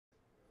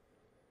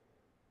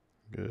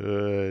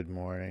Good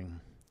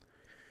morning.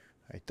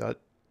 I thought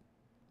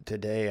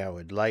today I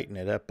would lighten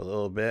it up a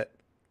little bit.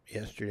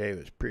 Yesterday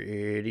was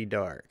pretty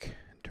dark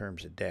in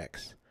terms of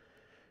decks.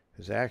 It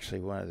was actually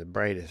one of the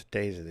brightest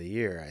days of the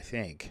year, I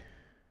think,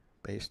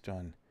 based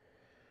on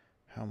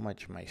how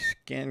much my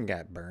skin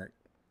got burnt.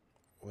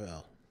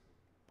 Well,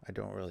 I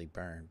don't really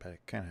burn, but I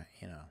kind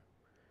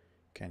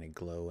of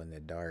glow in the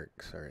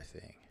dark sort of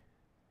thing.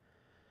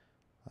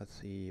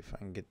 Let's see if I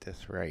can get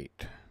this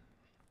right.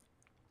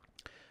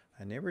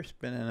 I never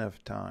spend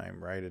enough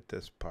time right at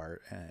this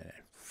part, and it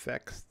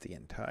affects the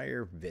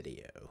entire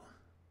video.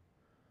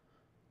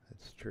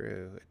 It's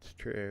true, it's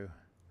true.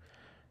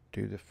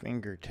 Do the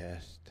finger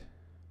test.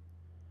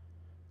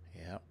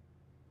 Yep.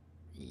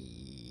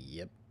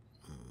 Yep.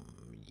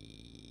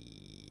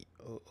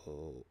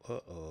 Uh-oh,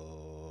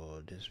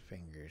 uh-oh. This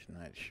finger's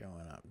not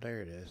showing up.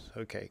 There it is.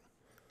 Okay.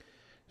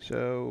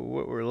 So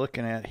what we're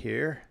looking at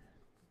here,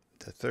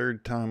 the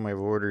third time I've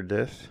ordered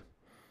this.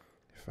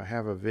 If I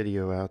have a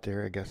video out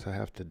there, I guess I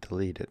have to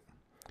delete it.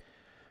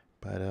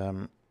 But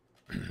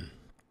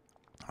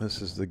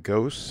this is the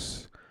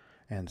Ghosts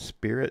and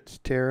Spirits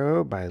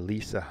Tarot by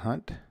Lisa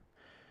Hunt.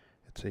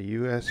 It's a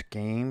U.S.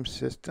 Game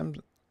Systems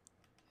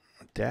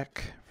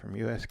deck from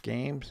U.S.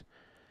 Games.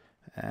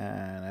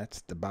 And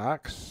that's the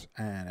box.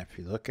 And if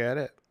you look at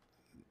it,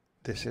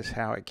 this is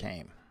how it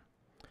came.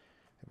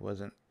 It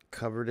wasn't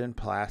covered in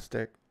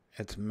plastic.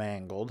 It's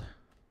mangled.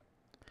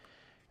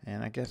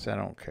 And I guess I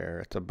don't care.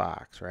 It's a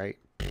box, right?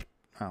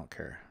 I don't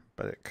care.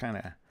 But it kind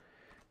of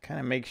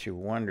makes you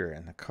wonder.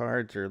 And the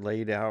cards are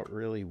laid out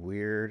really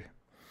weird.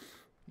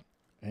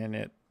 And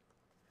if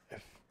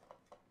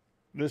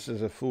this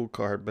is a full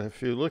card, but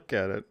if you look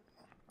at it,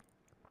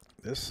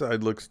 this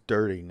side looks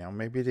dirty. Now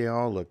maybe they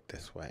all look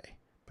this way,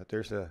 but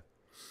there's a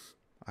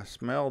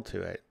smell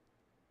to it.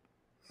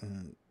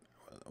 And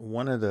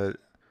one of the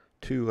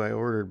two I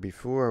ordered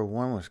before,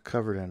 one was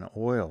covered in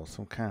oil,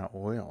 some kind of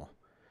oil.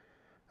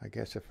 I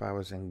guess if I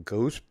was in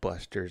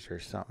Ghostbusters or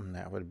something,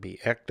 that would be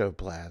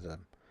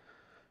ectoplasm.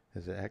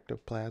 Is it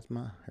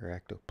ectoplasma or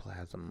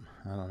ectoplasm?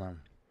 I don't know.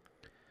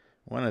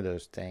 One of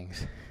those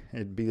things.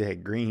 It'd be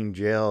that green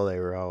gel they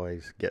were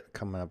always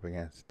coming up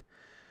against.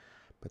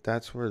 But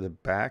that's where the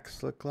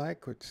backs look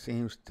like, which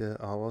seems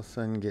to all of a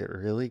sudden get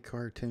really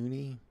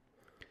cartoony.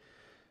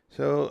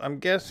 So I'm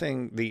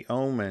guessing the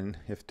omen,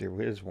 if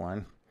there is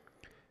one,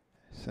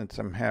 since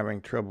I'm having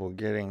trouble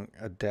getting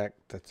a deck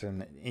that's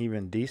in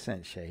even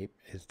decent shape,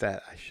 is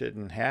that I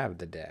shouldn't have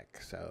the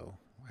deck. So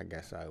I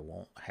guess I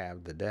won't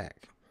have the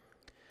deck.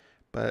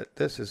 But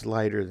this is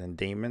lighter than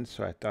Demons,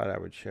 so I thought I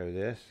would show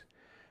this.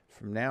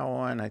 From now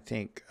on, I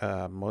think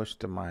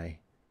most of my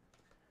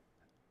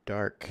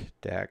dark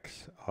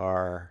decks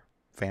are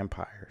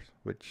vampires,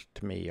 which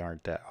to me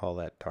aren't all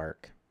that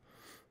dark.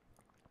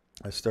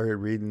 I started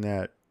reading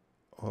that,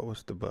 what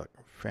was the book?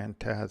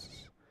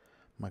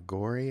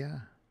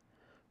 Phantasmagoria,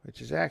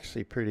 which is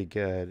actually pretty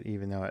good,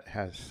 even though it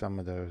has some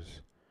of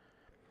those,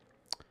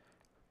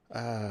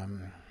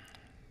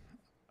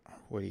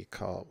 what do you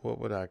call it? What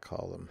would I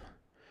call them?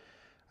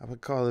 I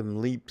would call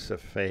them leaps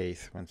of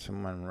faith, when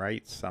someone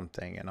writes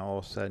something and all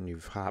of a sudden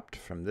you've hopped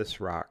from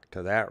this rock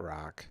to that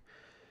rock,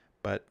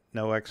 but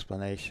no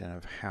explanation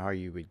of how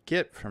you would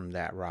get from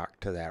that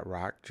rock to that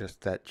rock, just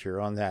that you're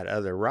on that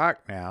other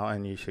rock now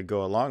and you should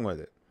go along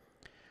with it.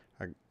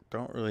 I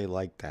don't really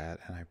like that,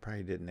 and I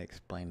probably didn't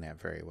explain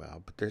that very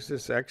well, but there's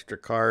this extra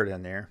card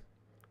in there,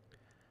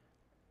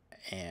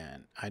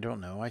 and I don't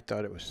know, I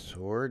thought it was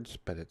swords,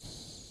 but it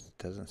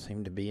doesn't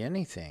seem to be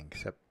anything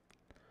except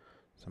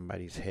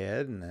somebody's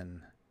head and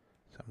then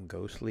some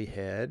ghostly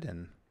head.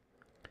 And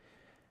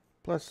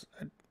plus,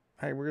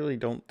 I really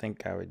don't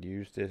think I would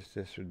use this.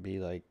 This would be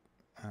like,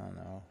 I don't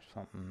know,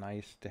 something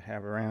nice to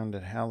have around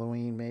at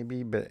Halloween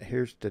maybe. But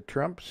here's the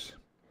trumps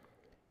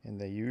in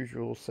the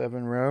usual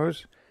 7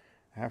 rows.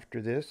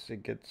 After this,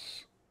 it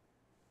gets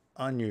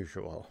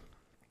unusual.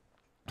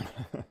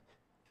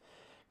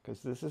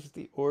 Because this is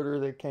the order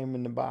that came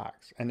in the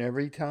box. And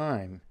every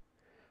time,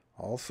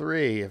 all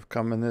 3 have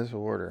come in this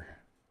order.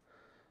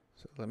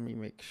 So let me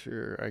make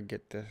sure I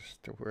get this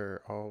to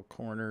where all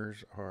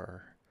corners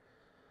are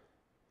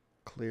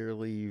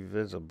clearly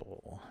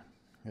visible.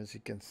 As you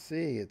can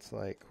see, it's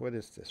like, what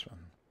is this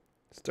one?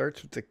 It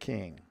starts with the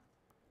king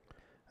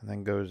and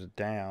then goes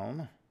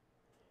down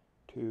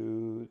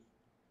to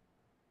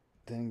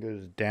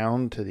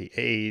the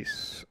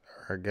ace,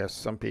 or I guess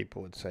some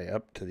people would say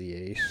up to the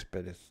ace,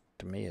 but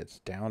to me it's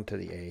down to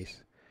the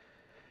ace.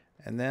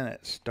 And then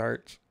it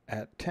starts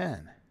at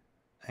 10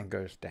 and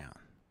goes down.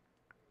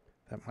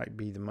 That might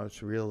be the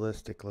most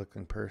realistic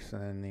looking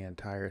person in the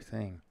entire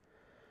thing.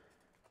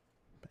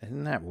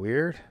 Isn't that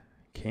weird?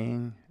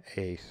 King,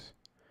 ace,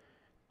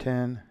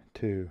 10,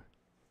 2.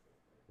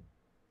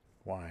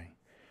 Why?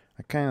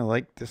 I kind of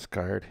like this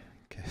card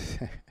because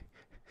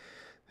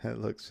it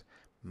looks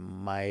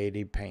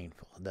mighty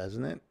painful,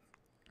 doesn't it?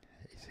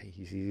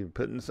 He's either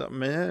putting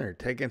something in or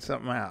taking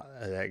something out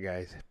of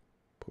that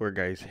poor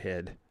guy's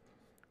head.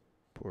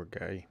 Poor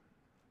guy,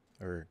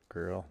 or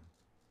girl,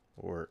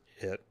 or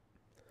it.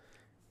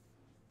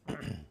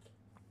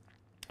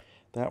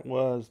 That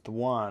was the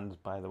wands,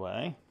 by the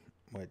way,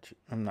 which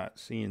I'm not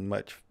seeing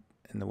much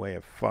in the way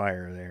of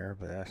fire there,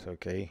 but that's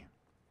okay.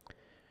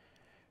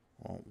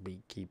 Won't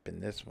be keeping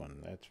this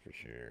one, that's for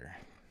sure.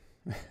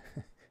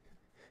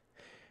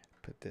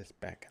 Put this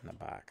back in the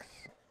box.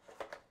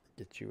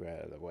 Get you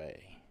out of the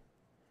way.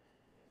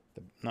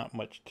 Not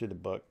much to the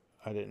book.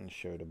 I didn't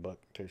show the book.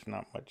 There's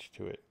not much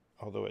to it,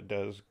 although it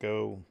does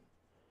go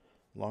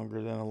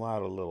longer than a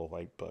lot of little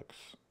white books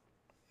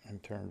in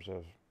terms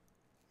of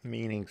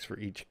meanings for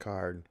each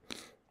card.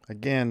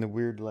 Again, the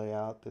weird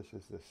layout. This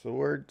is the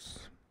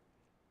swords.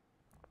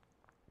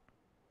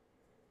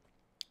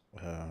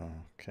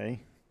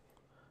 Okay.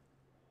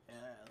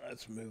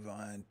 Let's move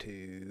on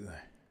to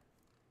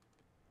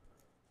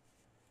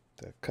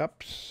the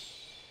cups.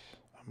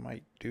 I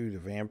might do the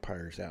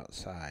vampires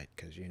outside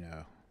because you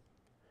know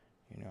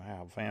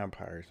how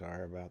vampires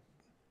are about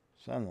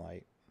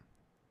sunlight.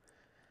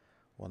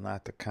 Well,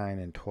 not the kind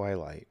in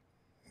Twilight.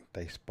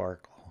 They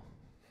sparkle.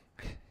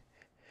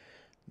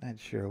 Not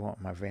sure I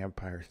want my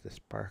vampires to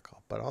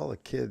sparkle, but all the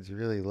kids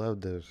really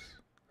loved those.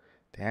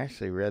 They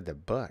actually read the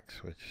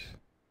books, which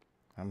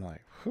I'm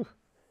like, whew,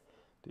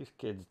 these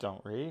kids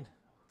don't read.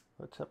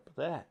 What's up with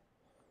that?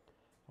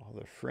 All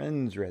their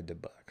friends read the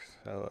books.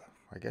 So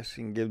I guess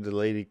you can give the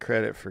lady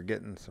credit for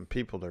getting some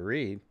people to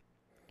read.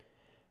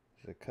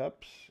 The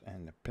cups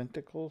and the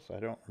pentacles. I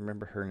don't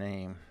remember her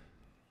name.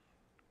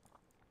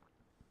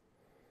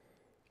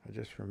 I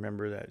just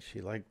remember that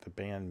she liked the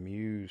band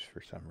Muse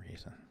for some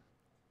reason.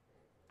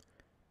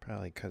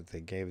 Probably because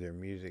they gave their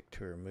music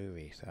to her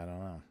movies. I don't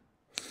know.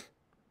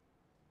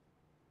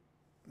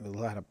 A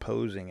lot of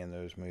posing in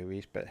those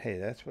movies, but hey,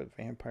 that's what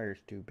vampires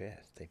do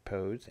best. They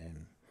pose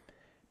and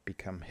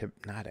become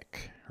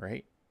hypnotic,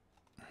 right?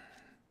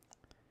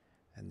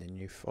 And then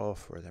you fall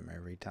for them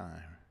every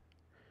time.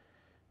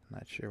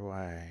 Not sure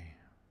why I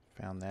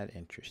found that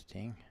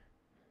interesting.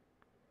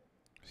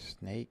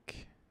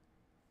 Snake,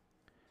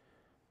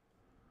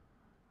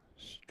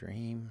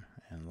 stream,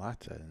 and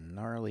lots of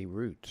gnarly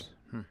roots.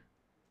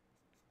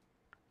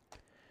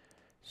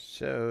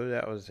 So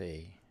that was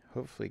a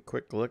hopefully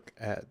quick look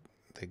at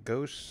the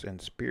Ghosts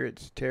and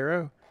Spirits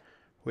Tarot,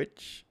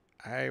 which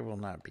I will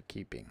not be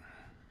keeping,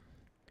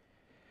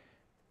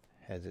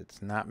 as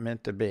it's not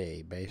meant to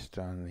be based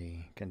on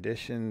the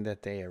condition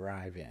that they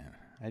arrive in.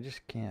 I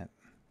just can't.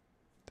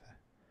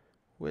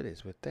 What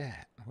is with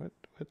that?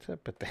 What's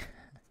up with that?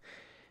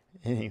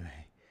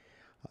 Anyway,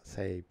 I'll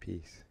say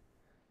peace.